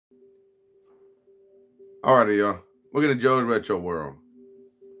Alrighty, y'all. We're going to Joe's Retro World.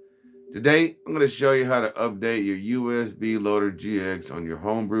 Today, I'm going to show you how to update your USB Loader GX on your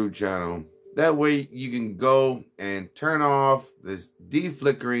homebrew channel. That way, you can go and turn off this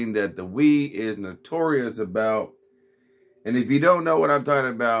deflickering that the Wii is notorious about. And if you don't know what I'm talking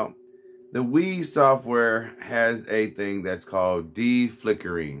about, the Wii software has a thing that's called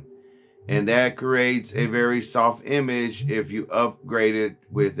deflickering. And that creates a very soft image if you upgrade it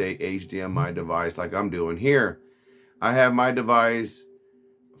with a HDMI device like I'm doing here. I have my device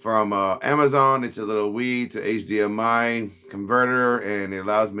from Amazon. It's a little Wii to HDMI converter, and it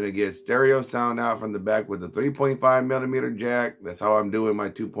allows me to get stereo sound out from the back with a 3.5 millimeter jack. That's how I'm doing my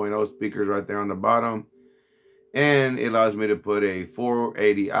 2.0 speakers right there on the bottom. And it allows me to put a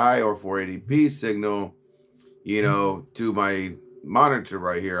 480i or 480p signal, to my monitor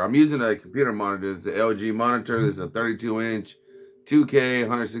right here. I'm using a computer monitor. It's the LG monitor. This is a 32-inch 2K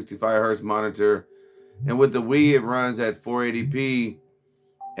 165 hertz monitor. And with the Wii, it runs at 480p.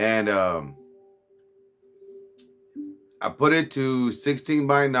 And I put it to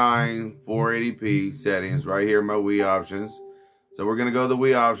 16:9 480p settings right here in my Wii options. So we're going to go to the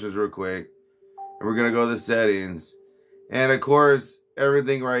Wii options real quick. And we're going to go to the settings. And of course,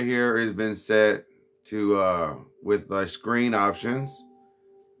 everything right here has been set to with my screen options.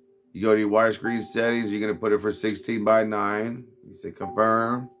 You go to your widescreen settings. You're going to put it for 16:9. You say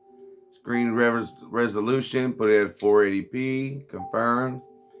confirm. Screen resolution, put it at 480p, confirm.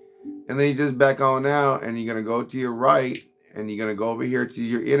 And then you just back on out, and you're going to go to your right, and you're going to go over here to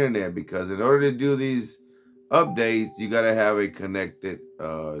your internet, because in order to do these updates, you got to have a connected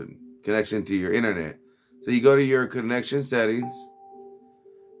connection to your internet. So you go to your connection settings,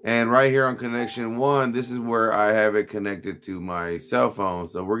 and right here on connection 1, this is where I have it connected to my cell phone.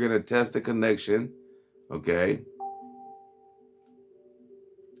 So we're going to test the connection, okay?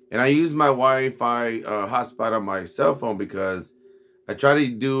 And I use my Wi-Fi hotspot on my cell phone because I try to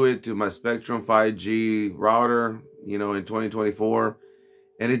do it to my Spectrum 5G router, in 2024.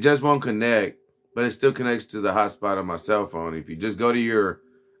 And it just won't connect, but it still connects to the hotspot on my cell phone. If you just go to your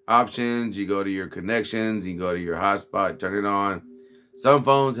options, you go to your connections, you go to your hotspot, turn it on. Some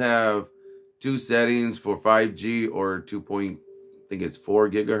phones have 2 settings for 5G or 4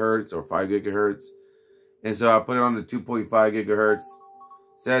 gigahertz or 5 gigahertz. And so I put it on the 2.5 gigahertz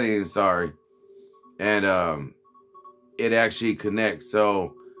settings, and it actually connects.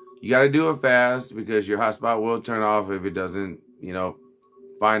 So you got to do it fast, because your hotspot will turn off if it doesn't,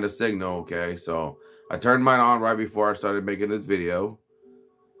 find a signal. Okay, so I turned mine on right before I started making this video.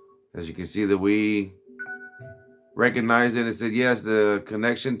 As you can see, the Wii recognized it and said, yes, the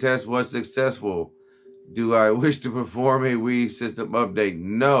connection test was successful. Do I wish to perform a Wii system update?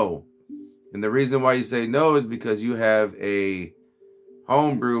 No. And the reason why you say no is because you have a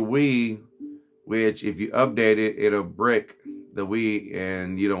homebrew Wii, which if you update it, it'll brick the Wii,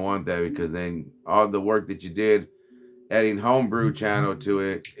 and you don't want that, because then all the work that you did adding homebrew channel to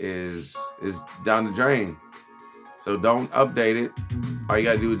it is down the drain. So don't update it. All you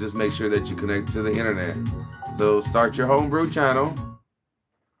gotta do is just make sure that you connect to the internet. So start your homebrew channel,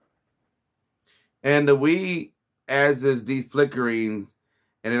 and the Wii adds this deflickering,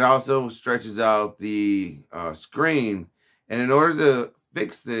 and it also stretches out the screen. And in order to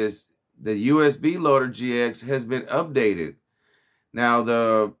fix this, the USB Loader GX has been updated. Now,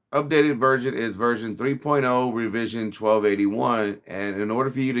 the updated version is version 3.0, revision 1281. And in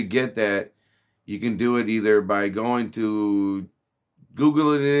order for you to get that, you can do it either by going to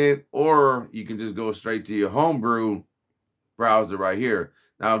Googling it, or you can just go straight to your homebrew browser right here.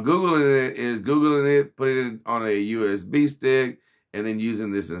 Now, Googling it is Googling it, putting it on a USB stick, and then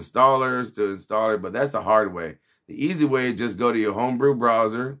using this installers to install it. But that's the hard way. The easy way is just go to your homebrew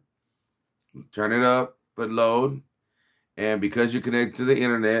browser, turn it up, put load, and because you connect to the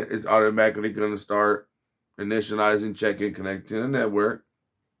internet, it's automatically going to start initializing, checking, connecting to the network.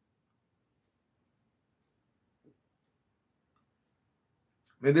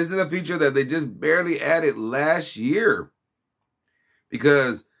 And this is a feature that they just barely added last year,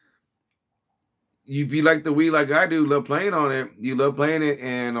 because if you like the Wii like I do, love playing on it, you love playing it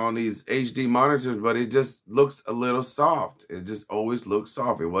and on these HD monitors, but it just looks a little soft. It just always looks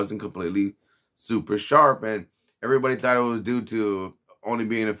soft. It wasn't completely super sharp, and everybody thought it was due to only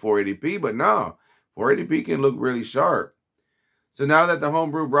being in 480p, but no, 480p can look really sharp. So now that the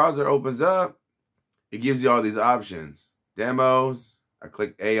homebrew browser opens up, it gives you all these options. Demos, I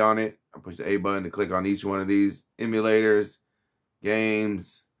click A on it. I push the A button to click on each one of these emulators,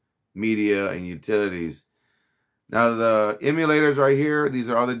 games, media, and utilities. Now the emulators right here, these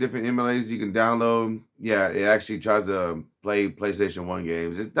are all the different emulators you can download. Yeah, it actually tries to play PlayStation 1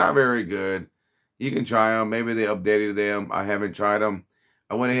 games. It's not very good. You can try them. Maybe they updated them. I haven't tried them.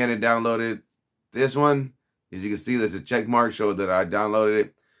 I went ahead and downloaded this one. As you can see, there's a check mark showing that I downloaded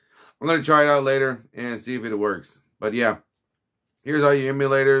it. I'm going to try it out later and see if it works. But yeah, here's all your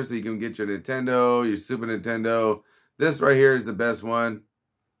emulators. So you can get your Nintendo, your Super Nintendo. This right here is the best one.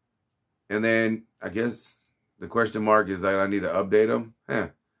 And then I guess the question mark is that I need to update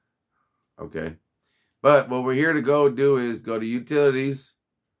them. Okay. But what we're here to go do is go to Utilities.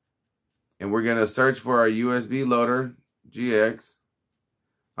 And we're going to search for our USB loader GX.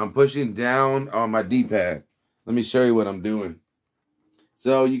 I'm pushing down on my D-pad. Let me show you what I'm doing.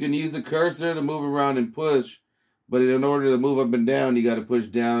 So you can use the cursor to move around and push. But in order to move up and down, you got to push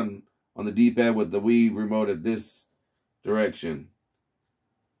down on the D-pad with the Wii remote at this direction.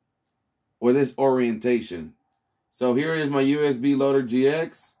 Or this orientation. So here is my USB loader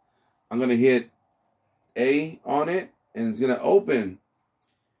GX. I'm going to hit A on it. And it's going to open.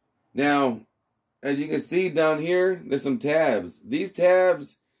 Now, as you can see down here, there's some tabs. These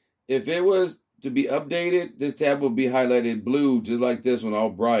tabs, if it was to be updated, this tab will be highlighted blue, just like this one, all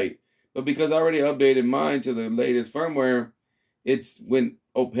bright. But because I already updated mine to the latest firmware, it's went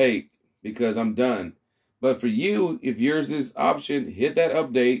opaque because I'm done. But for you, if yours is option, hit that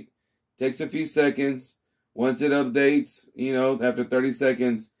update. Takes a few seconds. Once it updates, you know, after 30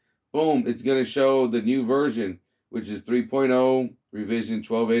 seconds, boom, it's going to show the new version, which is 3.0, revision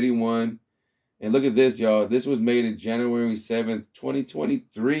 1281. And look at this, y'all. This was made in January 7th,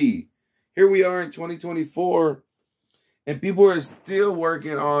 2023. Here we are in 2024, and people are still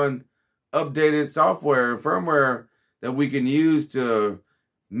working on updated software and firmware that we can use to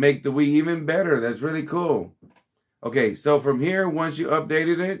make the Wii even better. That's really cool. Okay, so from here, once you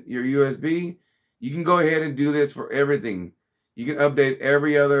updated it, your USB, you can go ahead and do this for everything. You can update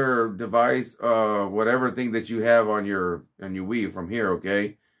every other device, whatever thing that you have on your Wii from here,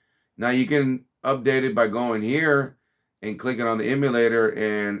 okay? Now you can update it by going here and clicking on the emulator,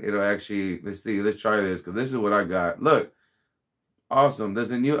 and it'll actually, let's try this, because this is what I got. Look, awesome.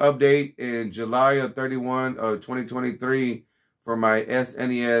 There's a new update in July of 31 of 2023 for my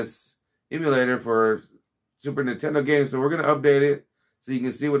SNES emulator for Super Nintendo games. So we're going to update it so you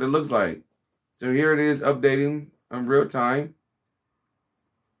can see what it looks like. So here it is updating in real time.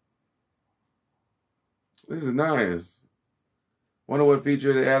 This is nice. Wonder what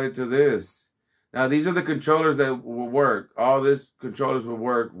feature they added to this. Now, these are the controllers that will work. All these controllers will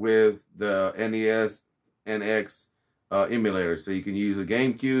work with the NES NX emulator. So you can use the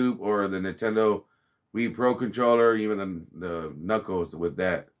GameCube or the Nintendo Wii Pro controller, even the Knuckles with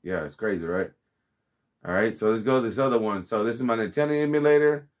that. Yeah, it's crazy, right? All right, so let's go to this other one. So this is my Nintendo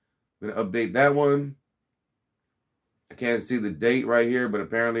emulator. I'm going to update that one. I can't see the date right here, but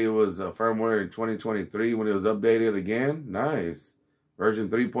apparently it was firmware in 2023 when it was updated again. Nice. Version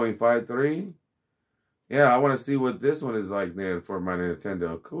 3.53. Yeah, I want to see what this one is like then for my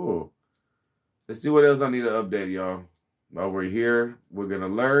Nintendo. Cool. Let's see what else I need to update, y'all. While we're here, we're going to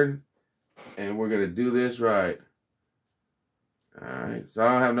learn, and we're going to do this right. All right. So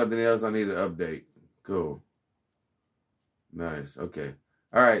I don't have nothing else I need to update. Cool. Nice. Okay.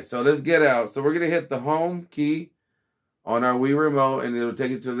 All right. So let's get out. So we're going to hit the home key on our Wii remote, and it'll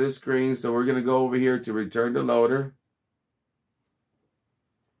take it to this screen. So we're going to go over here to return to loader.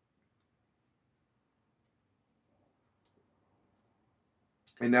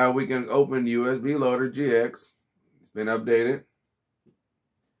 And now we can open USB loader GX. It's been updated.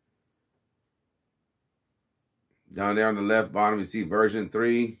 Down there on the left bottom, you see version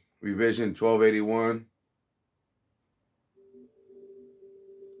 3, revision 1281.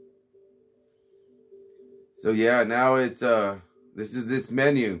 So yeah, now it's this is this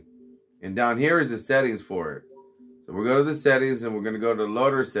menu. And down here is the settings for it. So we'll go to the settings, and we're going to go to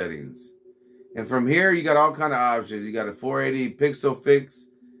loader settings. And from here, you got all kind of options. You got a 480 pixel fix,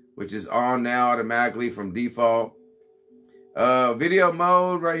 which is on now automatically from default. Video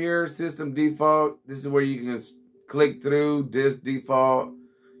mode right here, system default. This is where you can click through disk default.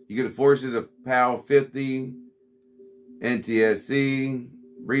 You can force it to PAL 50, NTSC,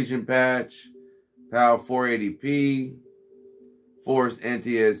 region patch, PAL 480p, force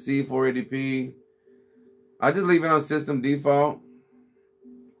NTSC 480p. I just leave it on system default,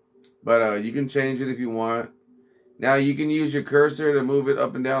 but you can change it if you want. Now you can use your cursor to move it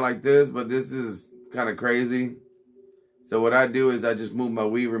up and down like this, but this is kind of crazy. So what I do is I just move my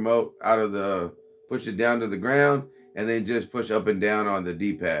Wii remote out of the, push it down to the ground, and then just push up and down on the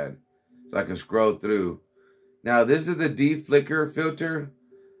D-pad so I can scroll through. Now this is the D-flicker filter.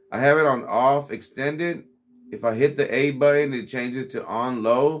 I have it on off extended. If I hit the A button, it changes to on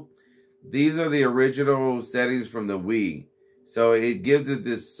low. These are the original settings from the Wii. So it gives it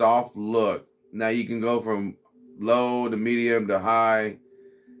this soft look. Now you can go from low to medium to high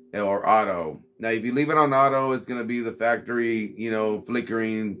or auto. Now if you leave it on auto, it's going to be the factory, you know,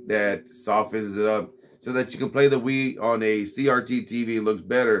 flickering that softens it up so that you can play the Wii on a CRT TV. It looks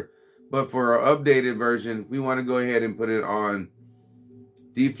better. But for our updated version, we want to go ahead and put it on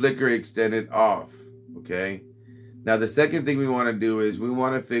deflicker extended off. Okay. Now the second thing we want to do is we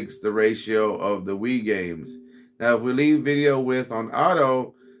want to fix the ratio of the Wii games. Now if we leave video width on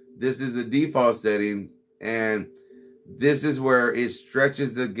auto, this is the default setting, and this is where it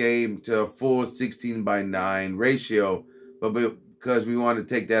stretches the game to a full 16:9 ratio. But because we want to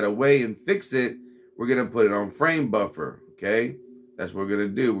take that away and fix it, we're going to put it on frame buffer. Okay. That's what we're going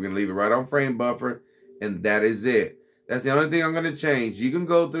to do. We're going to leave it right on frame buffer, and that is it. That's the only thing I'm going to change. You can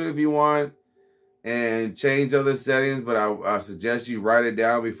go through if you want and change other settings, but I suggest you write it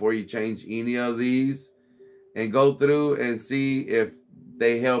down before you change any of these and go through and see if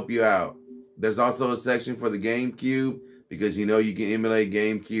they help you out. There's also a section for the GameCube, because you know you can emulate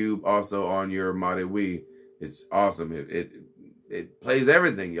GameCube also on your modded Wii. It's awesome. It plays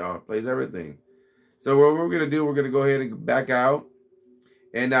everything, y'all. It plays everything. So what we're going to do, we're going to go ahead and back out.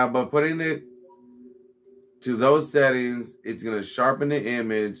 And now by putting it to those settings, it's going to sharpen the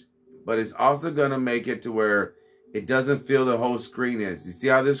image, but it's also going to make it to where it doesn't feel the whole screen is. You see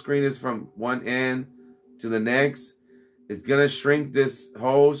how this screen is from one end to the next? It's going to shrink this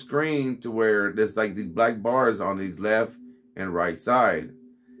whole screen to where there's like these black bars on these left and right side.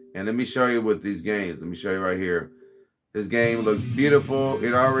 And let me show you with these games. Let me show you right here. This game looks beautiful.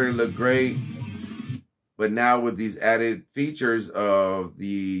 It already looked great. But now with these added features of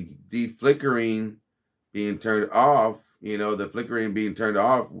the deflickering being turned off, you know, the flickering being turned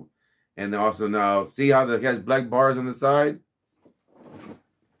off, and also now, see how it has black bars on the side?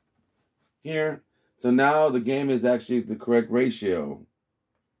 Here. So now the game is actually the correct ratio.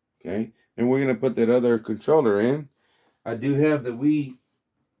 Okay. And we're going to put that other controller in. I do have the Wii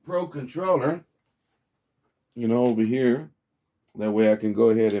Pro controller, you know, over here. That way I can go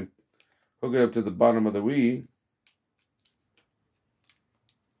ahead and hook it up to the bottom of the Wii.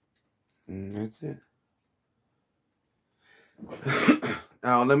 And that's it.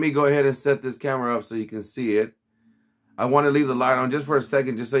 Now, let me go ahead and set this camera up so you can see it. I want to leave the light on just for a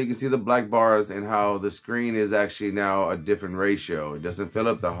second, just so you can see the black bars and how the screen is actually now a different ratio. It doesn't fill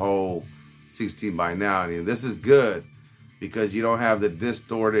up the whole 16:9. And this is good because you don't have the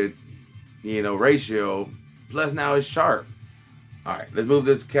distorted, you know, ratio. Plus now it's sharp. All right, let's move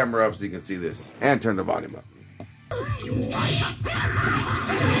this camera up so you can see this and turn the volume up.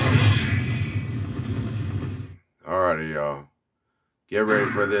 Alrighty, y'all. Get ready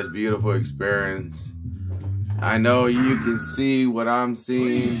for this beautiful experience. I know you can see what I'm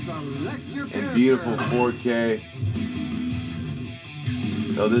seeing in beautiful 4K.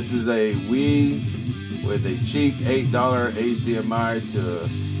 So this is a Wii with a cheap $8 HDMI to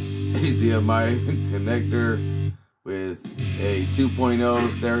HDMI connector with a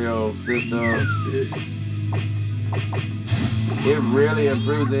 2.0 stereo system. It really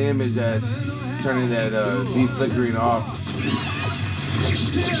improves the image at turning that deflickering off.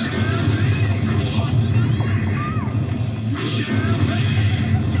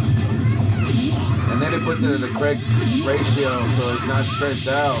 And then it puts it in the correct ratio so it's not stretched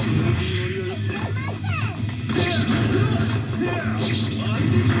out.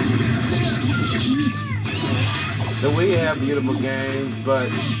 So we have beautiful games, but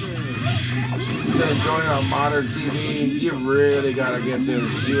to enjoy it on modern TV, you really gotta get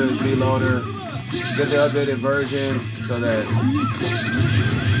this USB loader, get the updated version so that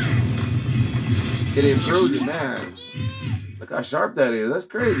it improves it, man. Look how sharp that is. That's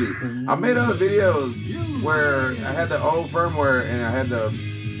crazy. I made other videos where I had the old firmware and I had the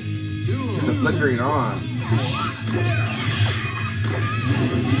flickering on.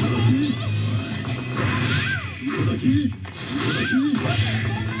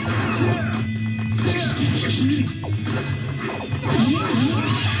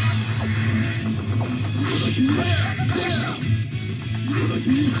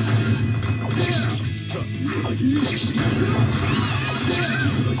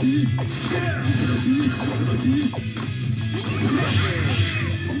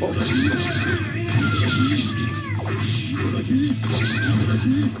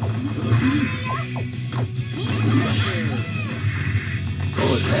 What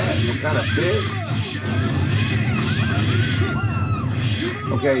was that? Some kind of fish?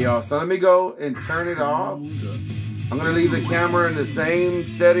 Okay, y'all. So let me go and turn it off. I'm going to leave the camera in the same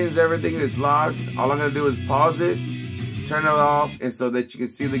settings. Everything is locked. All I'm going to do is pause it, turn it off, and so that you can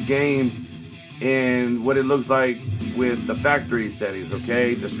see the game in what it looks like with the factory settings,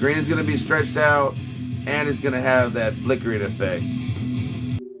 okay? The screen is going to be stretched out, and it's going to have that flickering effect.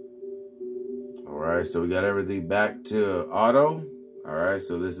 Alright, so we got everything back to auto. Alright,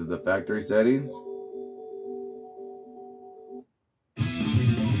 so this is the factory settings.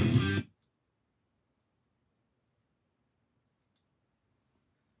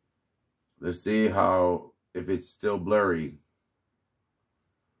 Let's see if it's still blurry.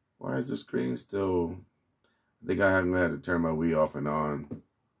 Why is the screen still... I think I haven't had to turn my Wii off and on.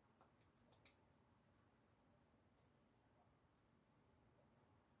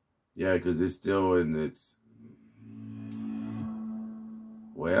 Yeah, because it's still in its...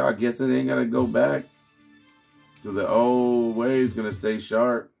 Well, I guess it ain't gonna go back to the old way. It's gonna stay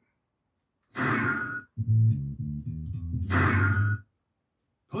sharp.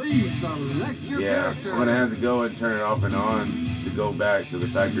 Please select your character. I'm gonna have to go and turn it off and on to go back to the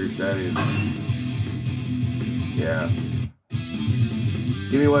factory settings. Yeah.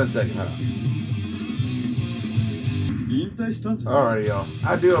 Give me 1 second, huh? Alright, y'all.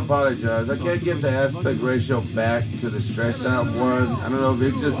 I do apologize. I can't get the aspect ratio back to the stretched out one. I don't know if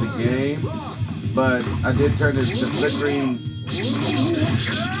it's just the game, but I did turn the flickering,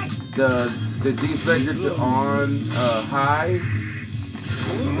 the deflicker to on high.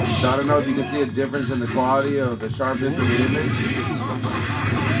 So I don't know if you can see a difference in the quality of the sharpness of the image.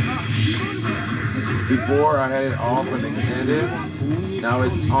 Before I had it off and extended. Now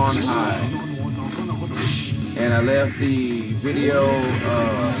it's on high. And I left the video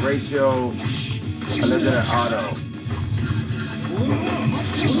ratio, I left it at auto.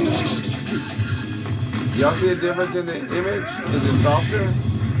 Y'all see a difference in the image? Is it softer?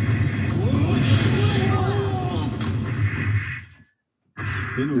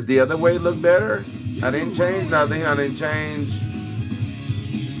 Did the other way look better? I didn't change nothing. I didn't change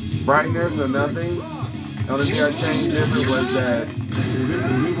brightness or nothing. The only thing I changed different was that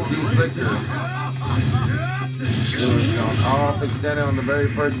deflicker. It was on off, extended on the very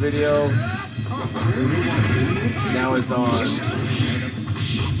first video. Now it's on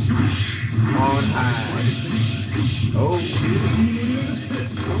high. Oh.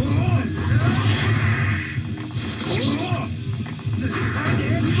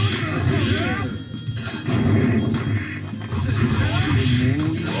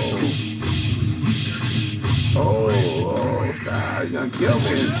 Oh, God, you're gonna kill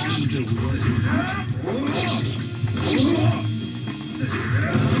me.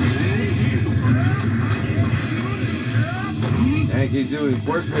 And keep doing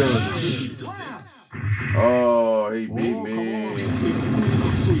force fields. Oh, he beat me.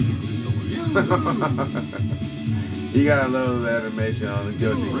 You gotta love the animation on the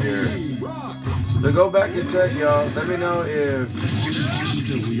Guilty Gear. So go back and check, y'all. Let me know if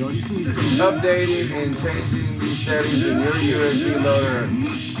updating and changing these settings in your USB loader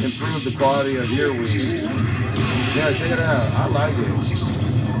improve the quality of your Wii. Yeah, check it out. I like it.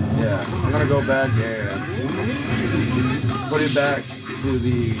 Yeah, I'm gonna go back and put it back to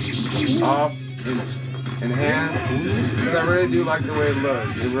the off and enhance, because I really do like the way it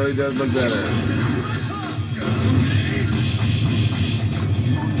looks. It really does look better.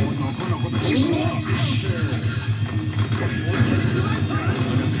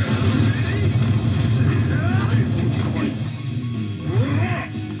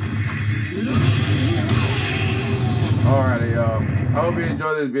 Alrighty, y'all. I hope you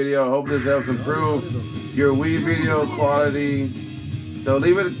enjoyed this video. I hope this helps improve your Wii video quality. So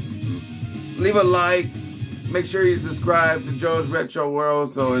leave a like. Make sure you subscribe to Joe's Retro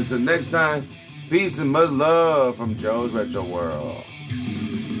World. So until next time, peace and much love from Joe's Retro World.